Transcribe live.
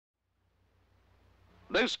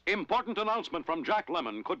This important announcement from Jack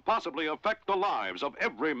Lemmon could possibly affect the lives of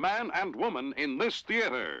every man and woman in this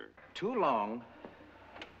theater. Too long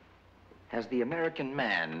has the American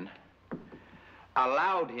man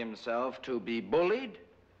allowed himself to be bullied,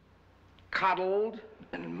 coddled,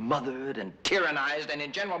 and mothered and tyrannized, and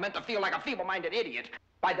in general meant to feel like a feeble-minded idiot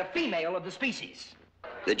by the female of the species.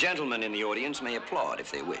 The gentlemen in the audience may applaud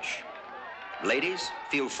if they wish. Ladies,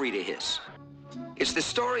 feel free to hiss. It's the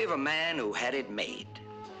story of a man who had it made.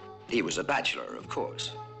 He was a bachelor, of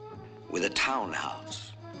course, with a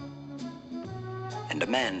townhouse and a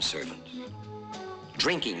manservant,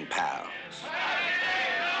 drinking pals,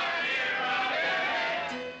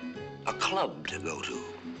 a club to go to,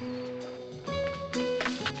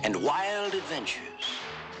 and wild adventures.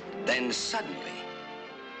 Then suddenly,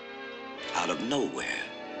 out of nowhere,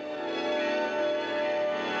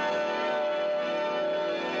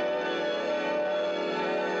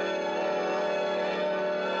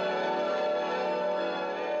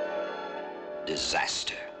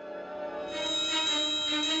 disaster.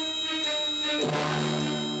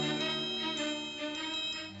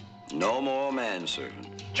 No more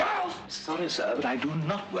manservant. Charles! Sorry, sir, but I do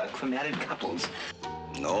not work for married couples.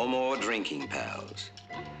 No more drinking pals.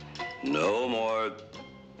 No more,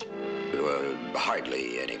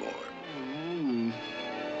 hardly anymore.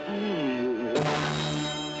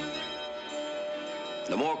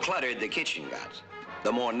 The more cluttered the kitchen got,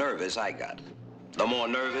 the more nervous I got. The more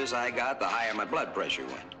nervous I got, the higher my blood pressure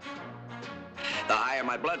went. The higher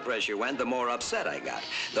my blood pressure went, the more upset I got.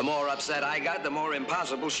 The more upset I got, the more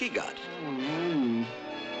impossible she got.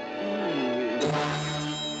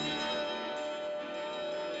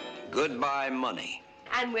 Goodbye, money.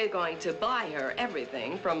 And we're going to buy her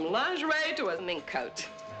everything from lingerie to a mink coat.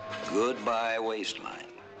 Goodbye,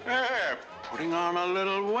 waistline. Hey, putting on a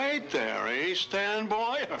little weight there, eh, Stan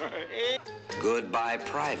boy? Goodbye,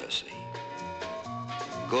 privacy.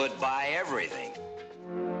 Goodbye, everything.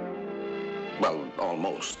 Well,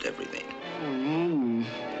 almost everything.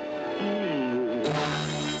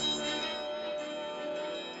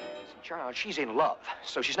 Charles, she's in love,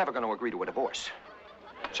 so she's never going to agree to a divorce.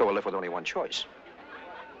 So we'll live with only one choice.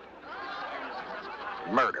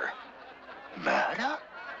 Murder. Murder?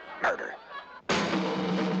 Murder.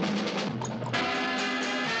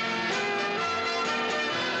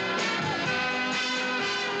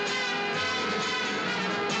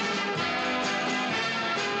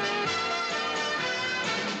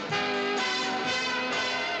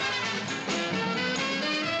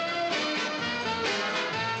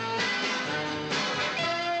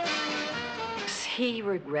 He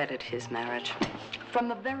regretted his marriage from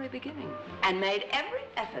the very beginning and made every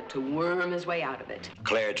effort to worm his way out of it.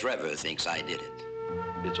 Claire Trevor thinks I did it.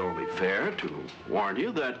 It's only fair to warn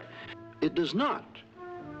you that it does not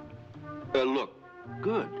look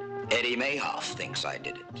good. Eddie Mayehoff thinks I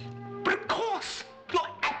did it. But of course, you're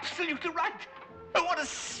absolutely right. Oh, what a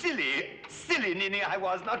silly ninny I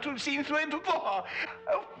was not to have seen through it before.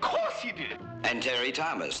 Of course he did it. And Terry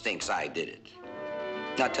Thomas thinks I did it.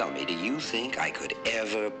 Now tell me, do you think I could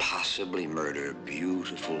ever possibly murder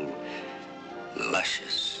beautiful,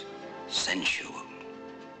 luscious, sensual,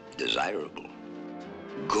 desirable,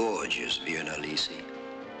 gorgeous Virna Lisi?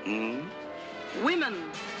 Women,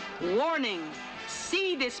 warning,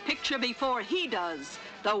 see this picture before he does.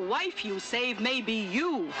 The wife you save may be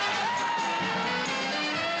you.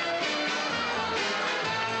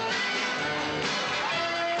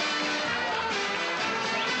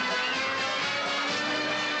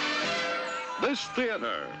 This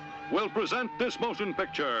theater will present this motion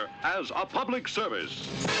picture as a public service.